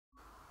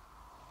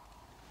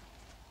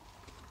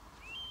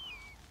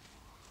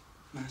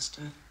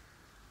Master.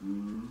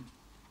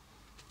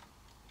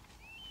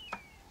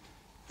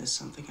 There's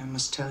something I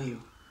must tell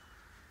you.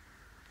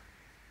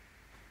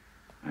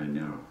 I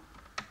know.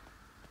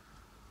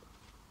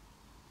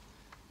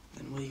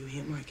 Then will you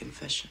hear my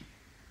confession?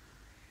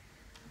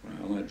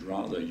 Well, I'd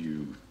rather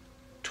you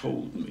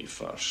told me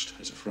first,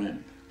 as a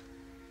friend.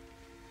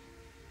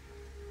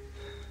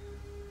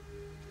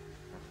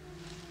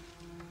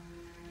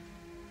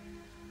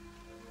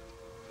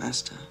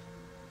 Master,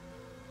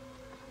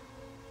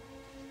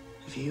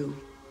 have you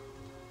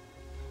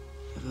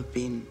ever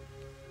been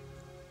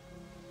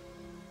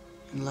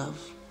in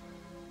love?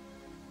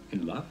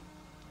 In love?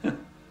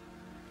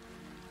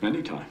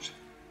 Many times.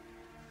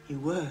 You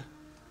were?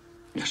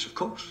 Yes, of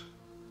course.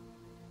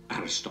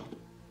 Aristotle,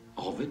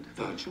 Ovid,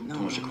 Virgil,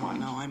 Thomas Aquinas.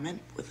 No, I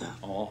meant with her.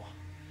 Oh.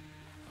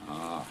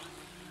 Ah.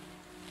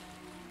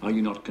 Are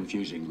you not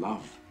confusing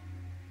love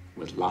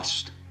with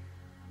lust?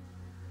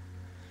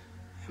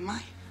 Am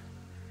I?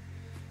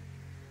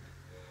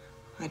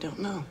 I don't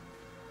know.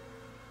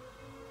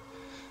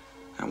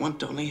 I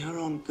want only her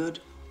own good.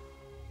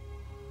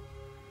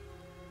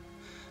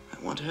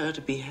 I want her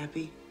to be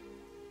happy.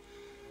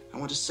 I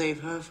want to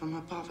save her from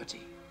her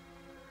poverty.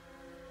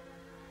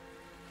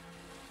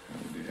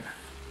 Oh, dear.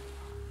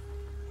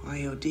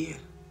 Why, oh dear?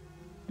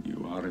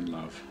 You are in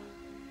love.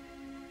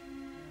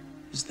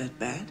 Is that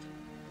bad?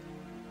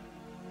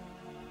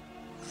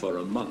 For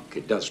a monk,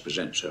 it does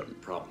present certain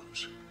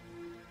problems.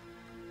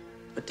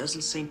 But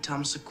doesn't St.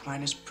 Thomas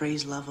Aquinas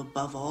praise love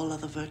above all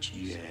other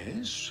virtues?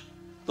 Yes.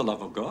 The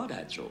love of God,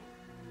 adso.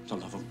 The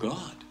love of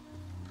God.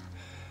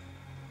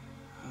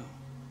 Oh.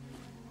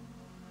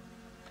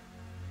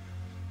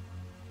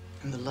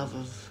 And the love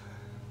of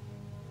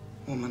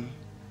woman?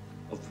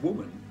 Of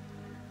woman?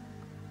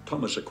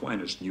 Thomas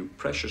Aquinas knew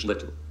precious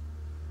little.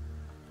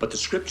 But the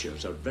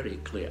scriptures are very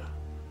clear.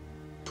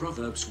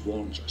 Proverbs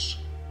warns us.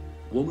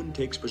 Woman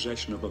takes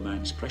possession of a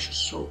man's precious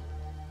soul,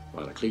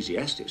 while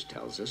Ecclesiastes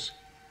tells us,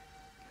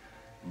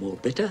 more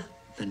bitter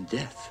than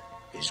death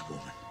is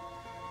woman.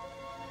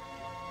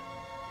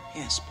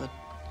 Yes, but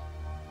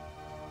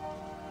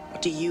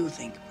what do you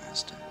think,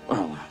 Master?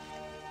 Well,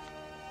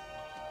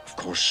 of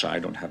course, I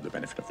don't have the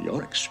benefit of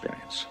your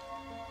experience.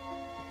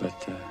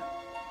 But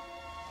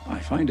I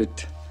find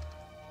it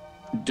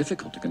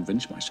difficult to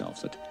convince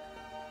myself that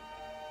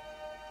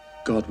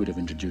God would have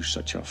introduced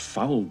such a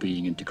foul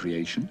being into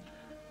creation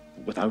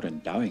without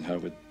endowing her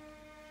with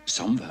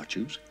some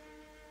virtues.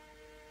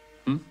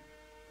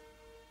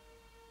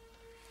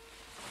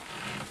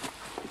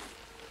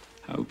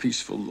 How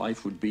peaceful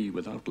life would be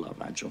without love,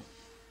 adso.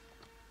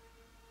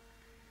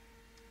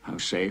 How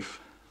safe,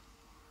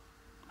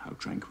 how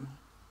tranquil,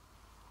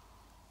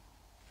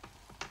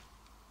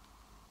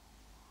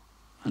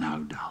 and how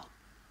dull.